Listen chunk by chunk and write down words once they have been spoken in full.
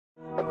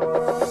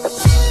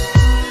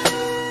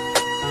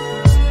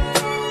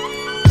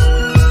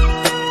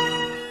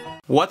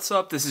What's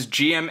up, this is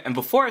GM, and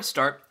before I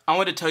start, I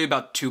want to tell you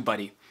about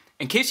TubeBuddy.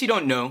 In case you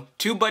don't know,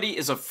 TubeBuddy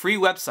is a free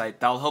website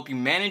that will help you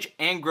manage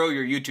and grow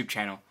your YouTube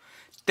channel.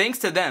 Thanks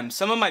to them,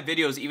 some of my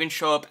videos even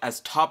show up as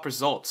top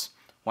results.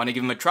 Want to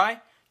give them a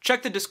try?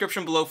 Check the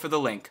description below for the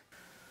link.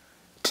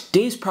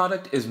 Today's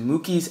product is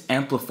Moukey's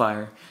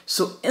Amplifier.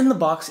 So in the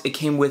box, it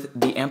came with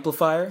the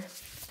amplifier,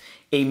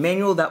 a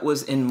manual that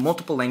was in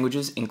multiple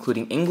languages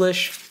including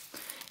English,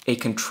 a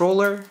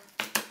controller,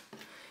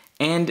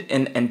 and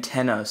an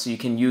antenna so you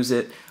can use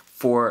it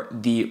for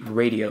the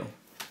radio.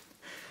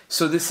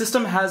 So the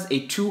system has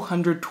a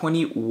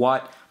 220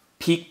 watt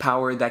peak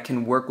power that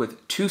can work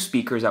with 2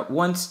 speakers at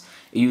once.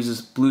 It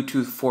uses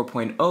Bluetooth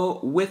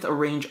 4.0 with a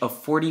range of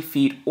 40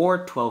 feet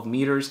or 12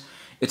 meters.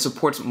 It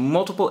supports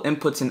multiple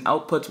inputs and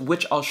outputs,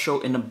 which I'll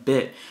show in a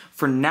bit.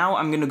 For now,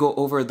 I'm going to go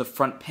over the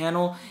front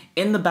panel.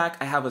 In the back,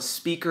 I have a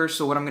speaker,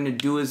 so what I'm going to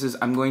do is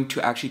I'm going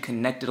to actually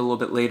connect it a little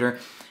bit later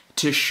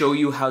to show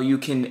you how you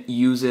can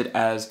use it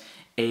as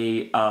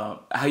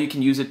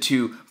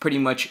to pretty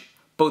much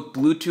both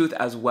Bluetooth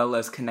as well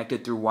as connect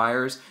it through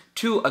wires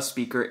to a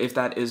speaker if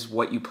that is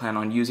what you plan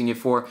on using it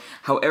for.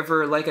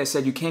 However, like I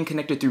said, you can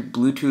connect it through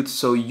Bluetooth,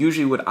 so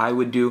usually what I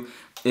would do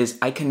is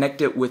I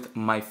connect it with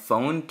my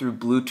phone through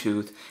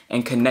Bluetooth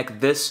and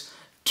connect this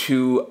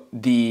to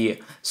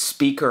the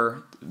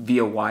speaker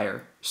via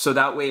wire. So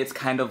that way it's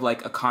kind of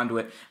like a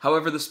conduit.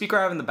 However, the speaker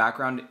I have in the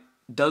background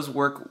does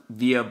work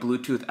via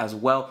Bluetooth as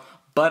well,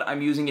 but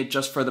I'm using it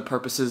just for the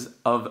purposes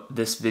of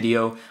this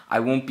video. I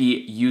won't be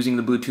using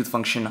the Bluetooth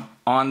function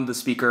on the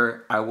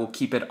speaker. I will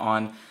keep it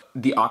on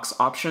the aux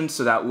option,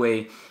 so that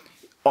way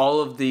all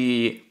of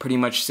the pretty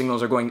much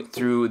signals are going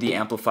through the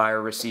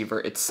amplifier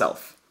receiver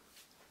itself.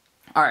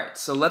 Alright,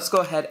 so let's go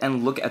ahead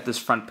and look at this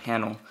front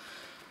panel.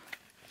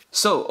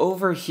 So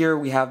over here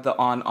we have the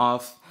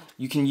on-off.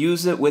 You can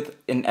use it with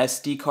an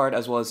SD card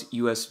as well as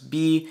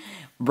USB.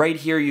 Right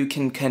here you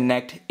can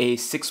connect a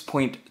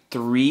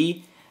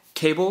 6.3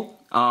 cable,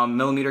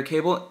 millimeter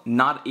cable,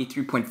 not a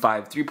 3.5.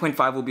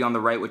 3.5 will be on the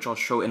right, which I'll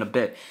show in a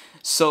bit.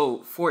 So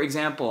for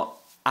example,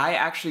 I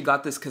actually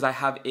got this because I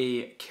have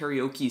a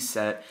karaoke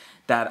set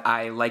that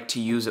I like to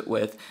use it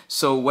with.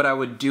 So what I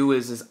would do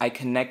is I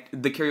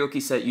connect, the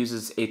karaoke set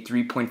uses a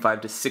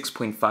 3.5 to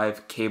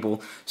 6.5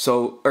 cable,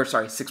 so, or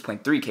sorry,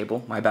 6.3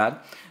 cable, my bad.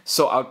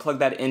 So I would plug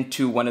that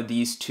into one of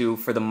these two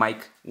for the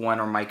mic 1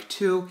 or mic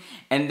 2,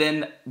 and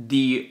then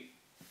the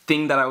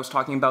thing that I was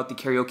talking about, the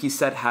karaoke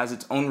set, has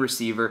its own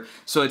receiver,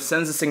 so it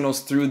sends the signals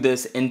through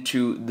this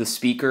into the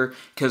speaker,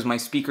 because my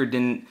speaker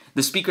didn't,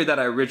 the speaker that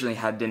I originally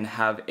had didn't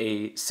have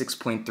a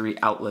 6.3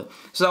 outlet.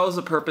 So that was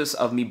the purpose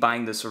of me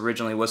buying this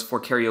originally, was for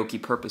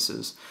karaoke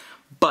purposes.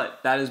 But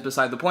that is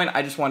beside the point.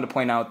 I just wanted to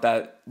point out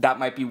that that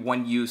might be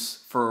one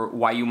use for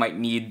why you might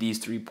need these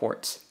 3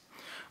 ports.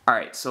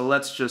 Alright, so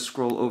let's just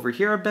scroll over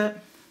here a bit.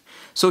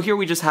 So here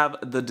we just have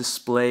the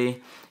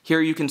display.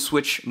 Here you can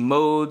switch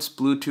modes,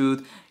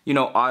 Bluetooth, you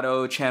know,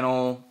 auto,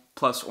 channel,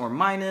 plus or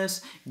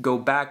minus, go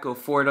back, go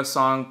forward a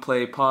song,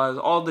 play, pause,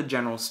 all the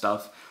general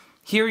stuff.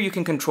 Here you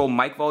can control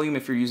mic volume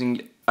if you're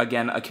using,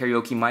 again, a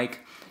karaoke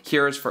mic.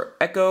 Here is for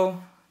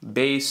echo,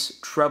 bass,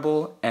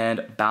 treble,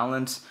 and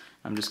balance.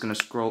 I'm just going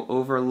to scroll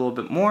over a little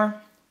bit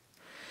more.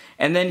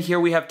 And then here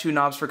we have 2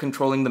 knobs for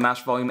controlling the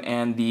master volume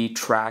and the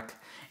track.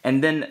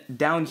 And then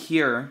down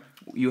here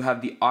you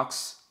have the aux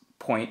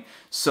point.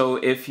 So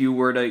if you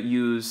were to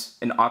use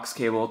an aux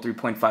cable,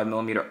 3.5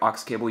 millimeter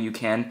aux cable, you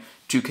can,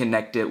 to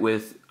connect it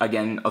with,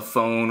 again, a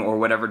phone or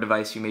whatever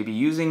device you may be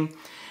using.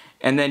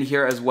 And then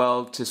here as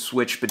well to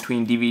switch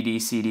between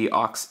DVD, CD,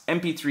 aux,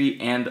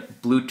 MP3, and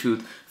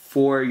Bluetooth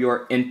for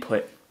your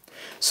input.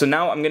 So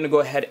now I'm going to go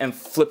ahead and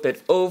flip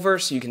it over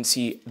so you can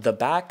see the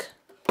back.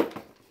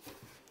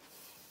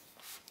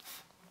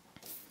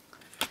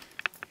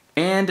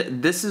 And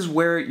this is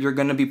where you're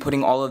going to be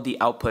putting all of the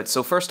outputs.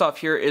 So first off,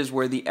 here is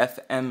where the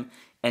FM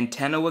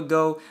antenna would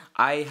go.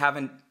 I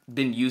haven't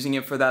been using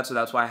it for that, so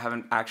that's why I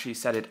haven't actually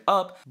set it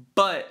up.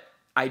 But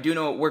I do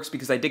know it works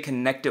because I did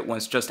connect it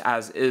once just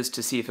as is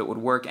to see if it would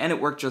work, and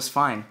it worked just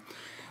fine.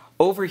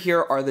 Over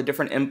here are the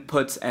different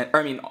inputs,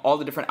 all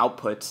the different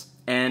outputs.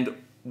 And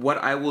what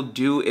I will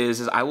do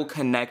is I will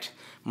connect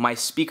my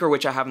speaker,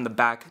 which I have in the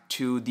back,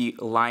 to the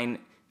line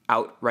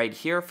out right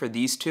here for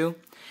these 2.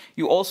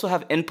 You also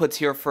have inputs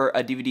here for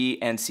a DVD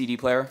and CD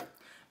player,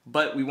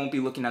 but we won't be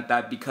looking at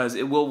that because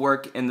it will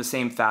work in the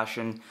same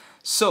fashion.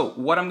 So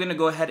what I'm going to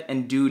go ahead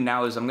and do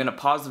now is I'm going to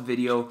pause the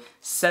video,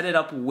 set it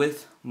up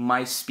with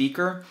my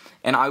speaker,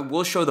 and I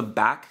will show the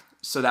back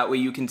so that way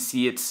you can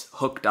see it's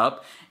hooked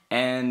up,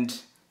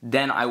 and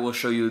then I will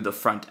show you the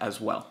front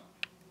as well.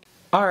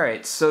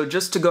 Alright, so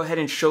just to go ahead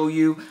and show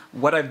you,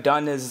 what I've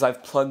done is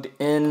I've plugged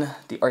in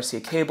the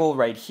RCA cable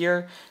right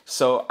here.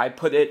 So I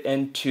put it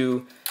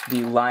into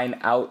the line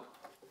out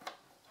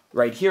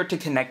right here to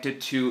connect it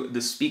to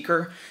the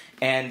speaker,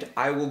 and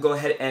I will go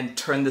ahead and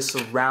turn this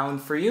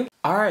around for you.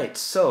 Alright,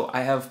 so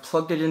I have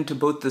plugged it into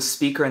both the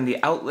speaker and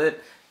the outlet.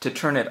 To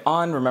turn it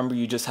on, remember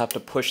you just have to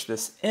push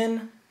this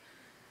in.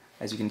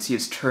 As you can see,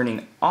 it's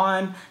turning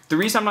on. The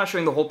reason I'm not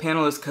showing the whole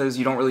panel is because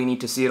you don't really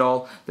need to see it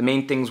all. The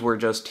main things were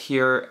just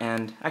here,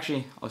 and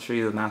actually, I'll show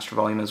you the master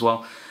volume as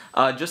well.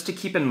 Just to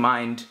keep in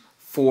mind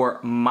for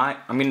my,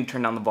 I'm going to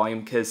turn down the volume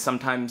because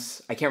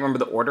sometimes I can't remember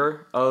the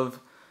order of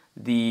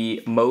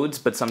the modes,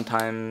 but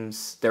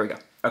sometimes, there we go.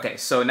 Okay,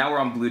 so now we're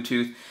on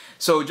Bluetooth.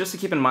 So just to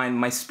keep in mind,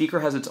 my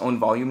speaker has its own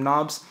volume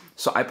knobs.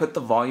 So I put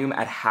the volume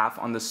at half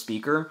on the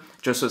speaker,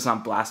 just so it's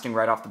not blasting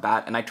right off the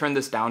bat. And I turned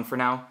this down for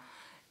now.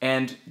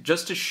 And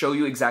just to show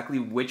you exactly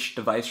which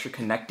device you're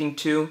connecting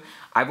to,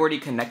 I've already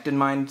connected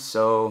mine,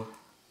 so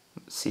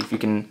let's see if you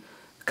can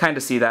kind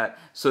of see that.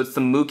 So it's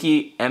the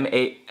Moukey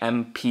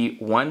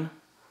MAMP1,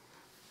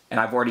 and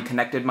I've already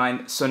connected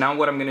mine. So now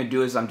what I'm gonna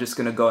do is I'm just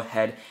gonna go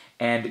ahead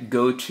and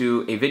go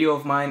to a video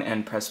of mine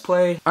and press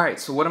play. All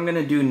right, so what I'm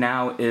gonna do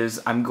now is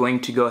I'm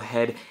going to go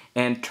ahead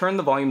and turn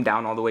the volume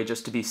down all the way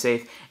just to be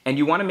safe. And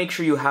you wanna make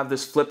sure you have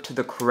this flipped to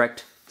the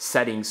correct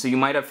setting. So you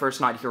might at first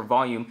not hear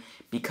volume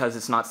because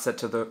it's not set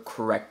to the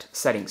correct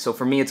setting. So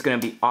for me, it's gonna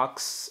be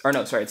it's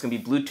gonna be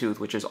Bluetooth,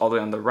 which is all the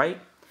way on the right.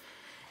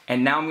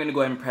 And now I'm gonna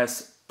go ahead and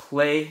press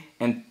play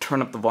and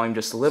turn up the volume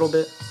just a little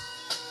bit.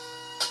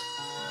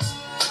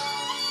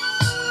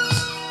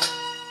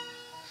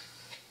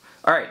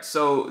 All right,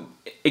 so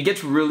it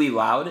gets really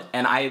loud,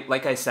 and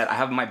like I said, I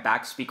have my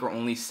back speaker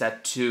only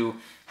set to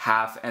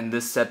half, and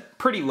this set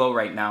pretty low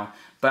right now.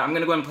 But I'm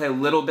gonna go ahead and play a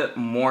little bit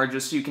more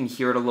just so you can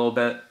hear it a little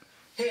bit.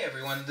 Hey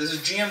everyone, this is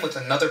GM with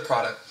another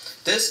product.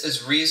 This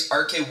is Ree's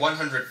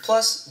RK100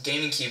 Plus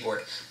gaming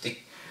keyboard.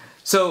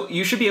 So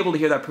you should be able to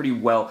hear that pretty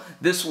well.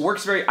 This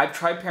works I've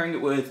tried pairing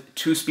it with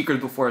 2 speakers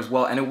before as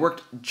well, and it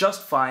worked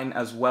just fine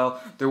as well.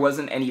 There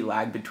wasn't any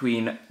lag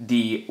between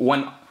the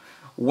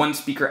one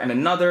speaker and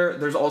another.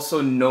 There's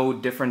also no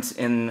difference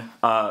in,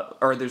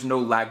 there's no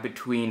lag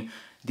between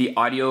the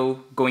audio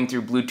going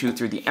through Bluetooth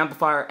through the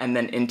amplifier and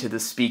then into the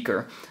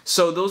speaker.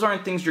 So those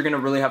aren't things you're gonna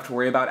really have to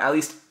worry about. At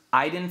least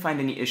I didn't find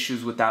any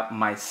issues with that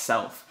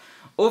myself.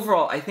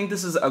 Overall, I think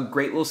this is a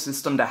great little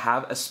system to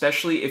have,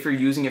 especially if you're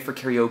using it for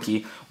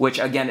karaoke, which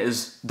again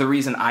is the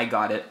reason I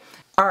got it.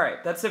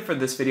 Alright, that's it for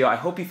this video. I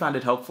hope you found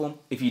it helpful.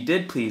 If you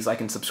did, please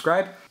like and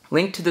subscribe.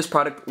 Link to this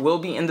product will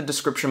be in the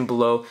description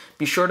below.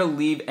 Be sure to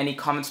leave any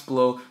comments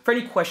below for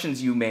any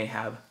questions you may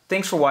have.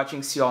 Thanks for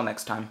watching. See you all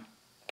next time.